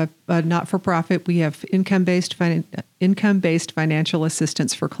a not-for-profit. We have income-based financial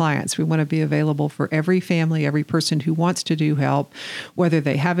assistance for clients. We want to be available for every family, every person who wants to do help, whether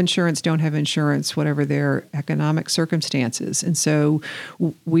they have insurance, don't have insurance, whatever their economic circumstances. And so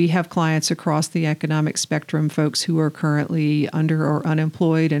we have clients across the economic spectrum, folks who are currently under or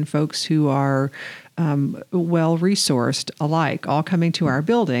unemployed and folks who are well-resourced alike, all coming to our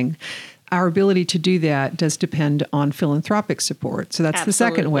building. Our ability to do that does depend on philanthropic support. So that's the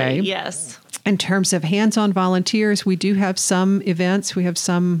second way. Yes. In terms of hands-on volunteers, we do have some events. We have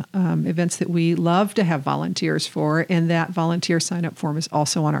some events that we love to have volunteers for, and that volunteer sign-up form is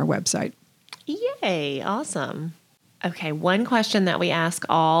also on our website. Yay. Awesome. Okay, one question that we ask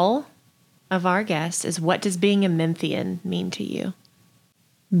all of our guests is, what does being a Memphian mean to you?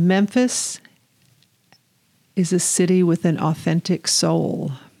 Memphis is a city with an authentic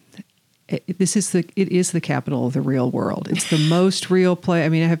soul. It is the capital of the real world. It's the most real place. I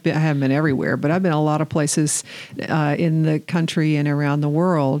mean, I haven't been everywhere, but I've been a lot of places in the country and around the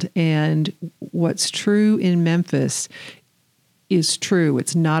world. And what's true in Memphis is true.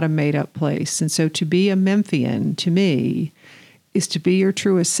 It's not a made-up place. And so to be a Memphian, to me, is to be your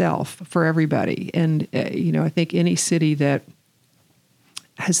truest self for everybody. And, I think any city that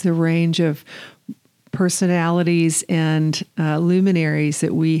has the range of personalities and luminaries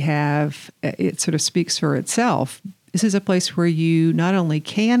that we have, it sort of speaks for itself. This is a place where you not only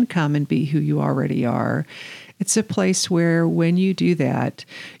can come and be who you already are, it's a place where when you do that,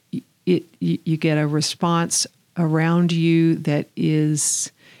 you get a response around you that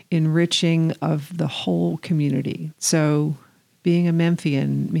is enriching of the whole community. So being a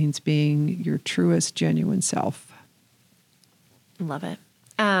Memphian means being your truest, genuine self. Love it.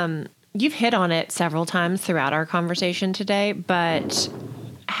 You've hit on it several times throughout our conversation today, but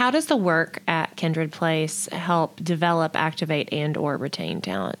how does the work at Kindred Place help develop, activate, and or retain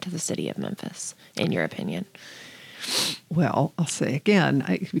talent to the city of Memphis, in your opinion? Well, I'll say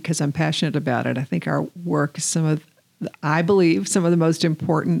again, because I'm passionate about it, I think our work is I believe some of the most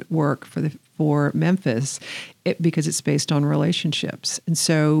important work for Memphis, because it's based on relationships. And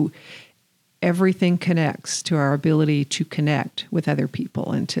so everything connects to our ability to connect with other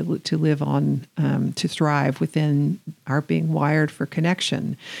people and to live on, to thrive within our being wired for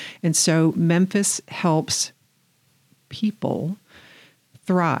connection. And so Memphis helps people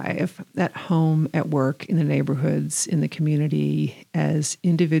thrive at home, at work, in the neighborhoods, in the community, as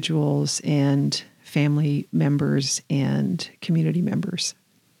individuals and family members and community members.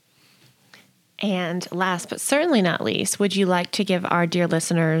 And last but certainly not least, would you like to give our dear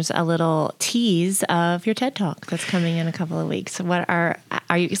listeners a little tease of your TED Talk that's coming in a couple of weeks? Are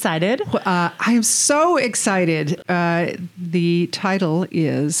you excited? I am so excited. The title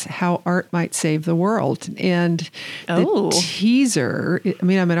is How Art Might Save the World. And the teaser, I'm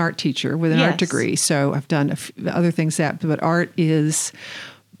an art teacher with an art degree, so I've done other things but art is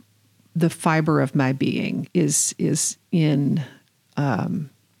the fiber of my being, is in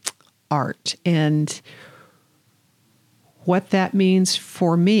art. And what that means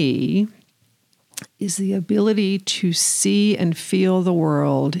for me is the ability to see and feel the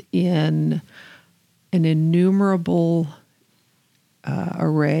world in an innumerable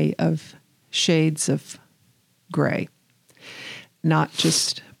array of shades of gray, not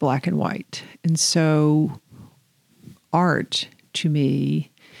just black and white. And so art, to me,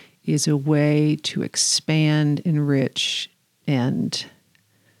 is a way to expand, enrich, and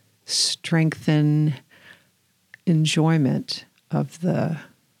strengthen enjoyment of the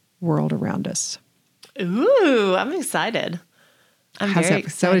world around us. Ooh, I'm excited. I'm very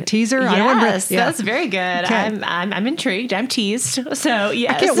excited. So a teaser? Yes, that's very good. Okay. I'm intrigued. I'm teased. So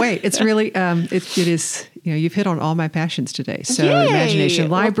yes, I can't wait. It's really it is. You've hit on all my passions today. So Yay. Imagination,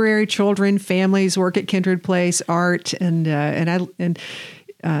 library, children, families, work at Kindred Place, art, and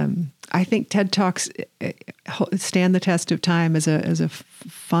I think TED Talks stand the test of time as a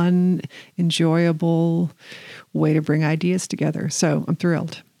fun, enjoyable way to bring ideas together. So I'm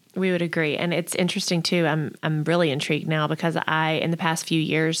thrilled. We would agree. And it's interesting too. I'm really intrigued now because I, in the past few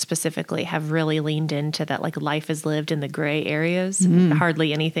years specifically, have really leaned into that, like, life is lived in the gray areas. Mm.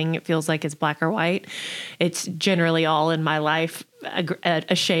 Hardly anything it feels like is black or white. It's generally all in my life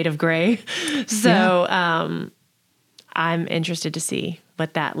a shade of gray. So I'm interested to see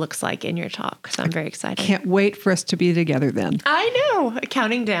what that looks like in your talk. So I'm very excited. Can't wait for us to be together then. I know.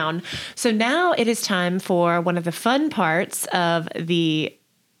 Counting down. So now it is time for one of the fun parts of the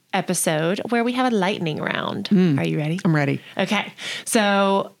episode where we have a lightning round. Are you ready? I'm ready. Okay.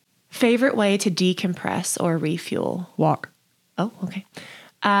 So favorite way to decompress or refuel? Walk. Oh, okay.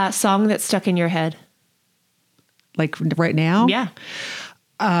 Song that's stuck in your head. Like right now? Yeah.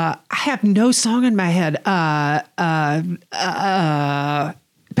 I have no song in my head.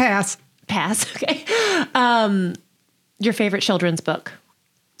 Pass. Pass. Okay. Your favorite children's book.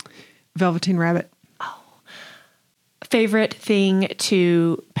 Velveteen Rabbit. Favorite thing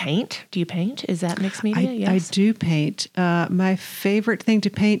to paint? Do you paint? Is that mixed media? I do paint. My favorite thing to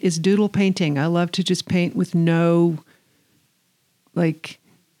paint is doodle painting. I love to just paint with no,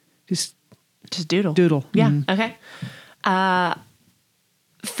 just doodle. Doodle. Yeah. Mm-hmm. Okay.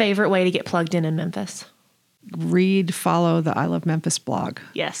 Favorite way to get plugged in Memphis? Follow the I Love Memphis blog.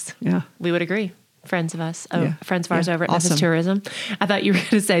 Yes. Yeah. We would agree. Friends of us. Friends of ours over at awesome. Memphis Tourism. I thought you were going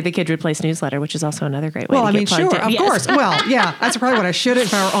to say the Kindred Place newsletter, which is also another great way to get plugged in. Of course. Well, yeah, that's probably what I should have,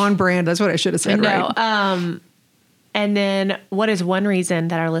 if I were on brand, that's what I should have said, right? And then what is one reason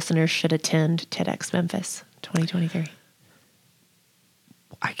that our listeners should attend TEDx Memphis 2023?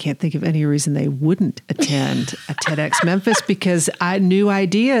 I can't think of any reason they wouldn't attend a TEDx Memphis, because new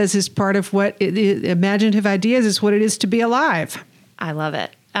ideas is part of what imaginative ideas is what it is to be alive. I love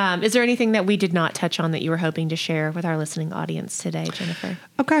it. Is there anything that we did not touch on that you were hoping to share with our listening audience today, Jennifer?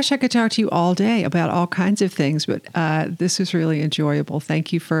 Oh, gosh, I could talk to you all day about all kinds of things, but this was really enjoyable.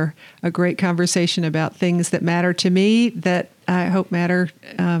 Thank you for a great conversation about things that matter to me that I hope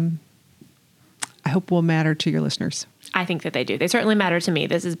will matter to your listeners. I think that they do. They certainly matter to me.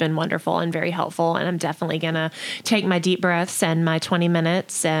 This has been wonderful and very helpful. And I'm definitely going to take my deep breaths and my 20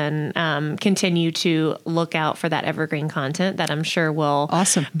 minutes and continue to look out for that evergreen content that I'm sure will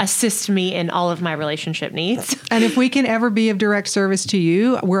assist me in all of my relationship needs. And if we can ever be of direct service to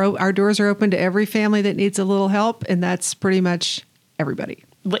you, our doors are open to every family that needs a little help. And that's pretty much everybody.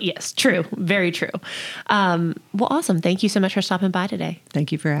 Well, yes, true. Very true. Well, awesome. Thank you so much for stopping by today.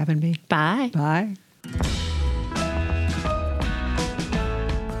 Thank you for having me. Bye. Bye.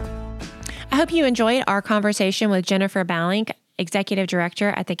 I hope you enjoyed our conversation with Jennifer Balink, Executive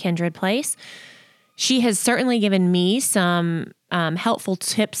Director at the Kindred Place. She has certainly given me some helpful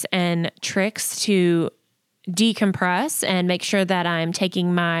tips and tricks to decompress and make sure that I'm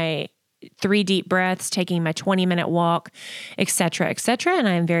taking my 3 deep breaths, taking my 20-minute walk, et cetera, et cetera. And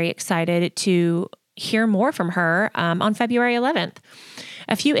I'm very excited to hear more from her on February 11th.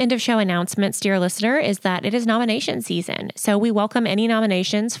 A few end-of-show announcements, dear listener, is that it is nomination season. So we welcome any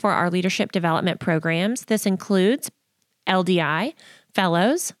nominations for our leadership development programs. This includes LDI,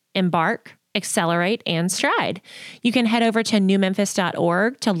 Fellows, Embark, Accelerate, and Stride. You can head over to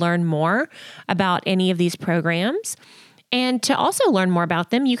newmemphis.org to learn more about any of these programs. And to also learn more about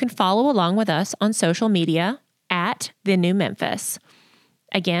them, you can follow along with us on social media at The New Memphis.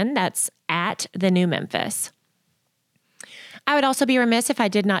 Again, that's at The New Memphis. I would also be remiss if I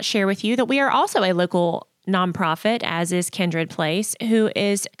did not share with you that we are also a local nonprofit, as is Kindred Place, who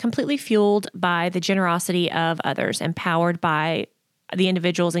is completely fueled by the generosity of others, empowered by the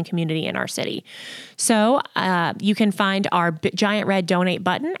individuals and community in our city. So you can find our giant red donate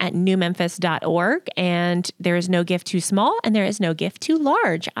button at newmemphis.org, and there is no gift too small and there is no gift too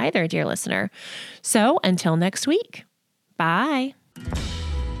large either, dear listener. So until next week, bye.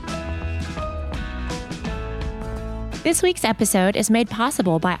 This week's episode is made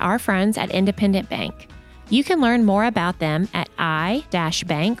possible by our friends at Independent Bank. You can learn more about them at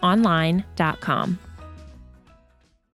i-bankonline.com.